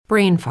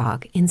brain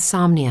fog,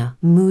 insomnia,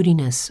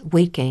 moodiness,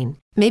 weight gain.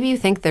 Maybe you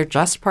think they're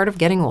just part of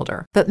getting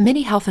older, but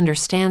MIDI Health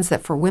understands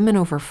that for women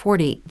over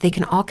 40, they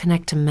can all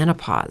connect to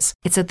menopause.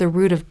 It's at the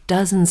root of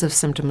dozens of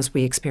symptoms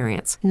we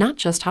experience, not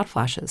just hot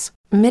flashes.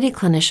 MIDI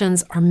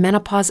clinicians are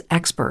menopause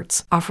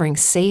experts, offering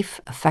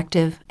safe,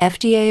 effective,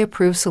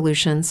 FDA-approved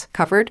solutions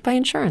covered by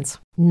insurance.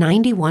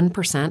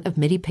 91% of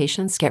MIDI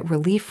patients get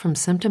relief from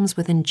symptoms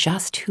within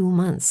just 2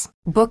 months.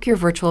 Book your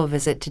virtual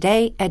visit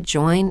today at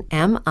joinmidi.com.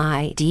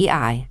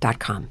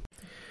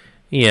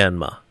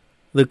 Yanma,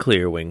 the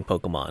Clearwing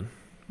Pokemon.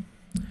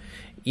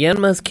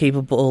 Yanma is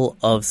capable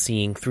of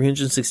seeing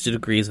 360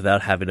 degrees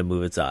without having to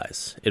move its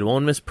eyes. It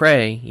won't miss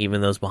prey,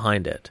 even those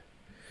behind it.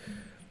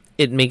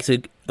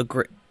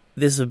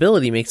 This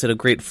ability makes it a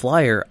great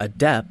flyer,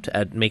 adept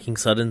at making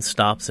sudden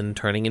stops and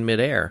turning in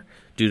midair,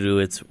 due to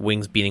its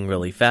wings beating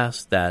really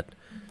fast that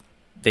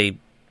they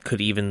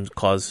could even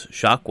cause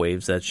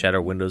shockwaves that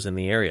shatter windows in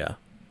the area.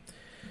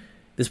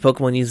 This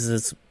Pokemon uses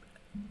its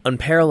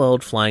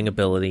unparalleled flying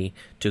ability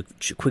to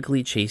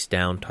quickly chase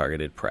down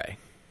targeted prey.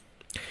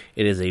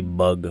 It is a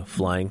bug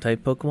flying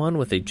type Pokemon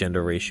with a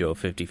gender ratio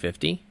of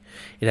 50-50.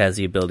 It has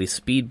the ability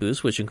Speed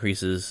Boost, which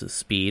increases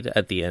speed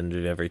at the end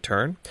of every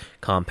turn,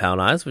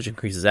 Compound Eyes, which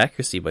increases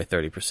accuracy by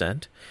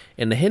 30%,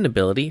 and the hidden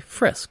ability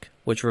Frisk,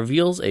 which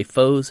reveals a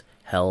foe's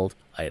held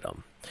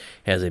item.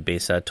 It has a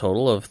base stat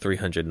total of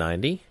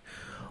 390,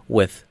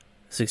 with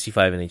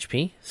 65 in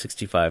HP,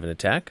 65 in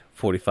attack,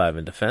 45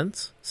 in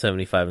defense,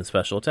 75 in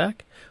special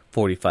attack,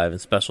 45 in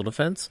special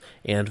defense,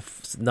 and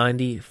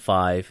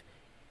 95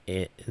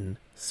 in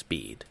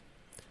speed.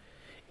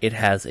 It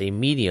has a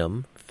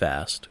medium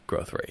fast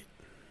growth rate.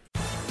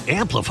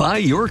 Amplify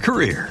your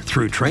career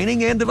through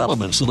training and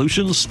development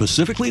solutions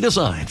specifically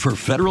designed for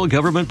federal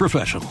government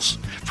professionals.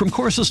 From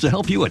courses to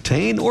help you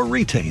attain or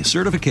retain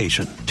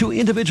certification, to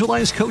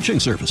individualized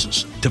coaching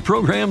services, to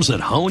programs that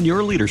hone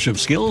your leadership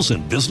skills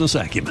and business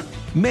acumen,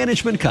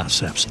 Management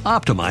Concepts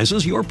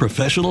optimizes your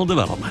professional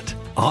development.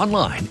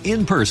 Online,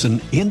 in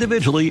person,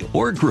 individually,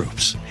 or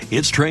groups,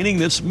 it's training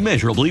that's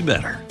measurably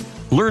better.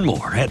 Learn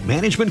more at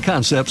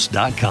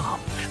managementconcepts.com.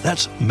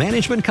 That's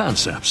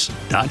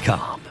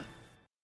managementconcepts.com.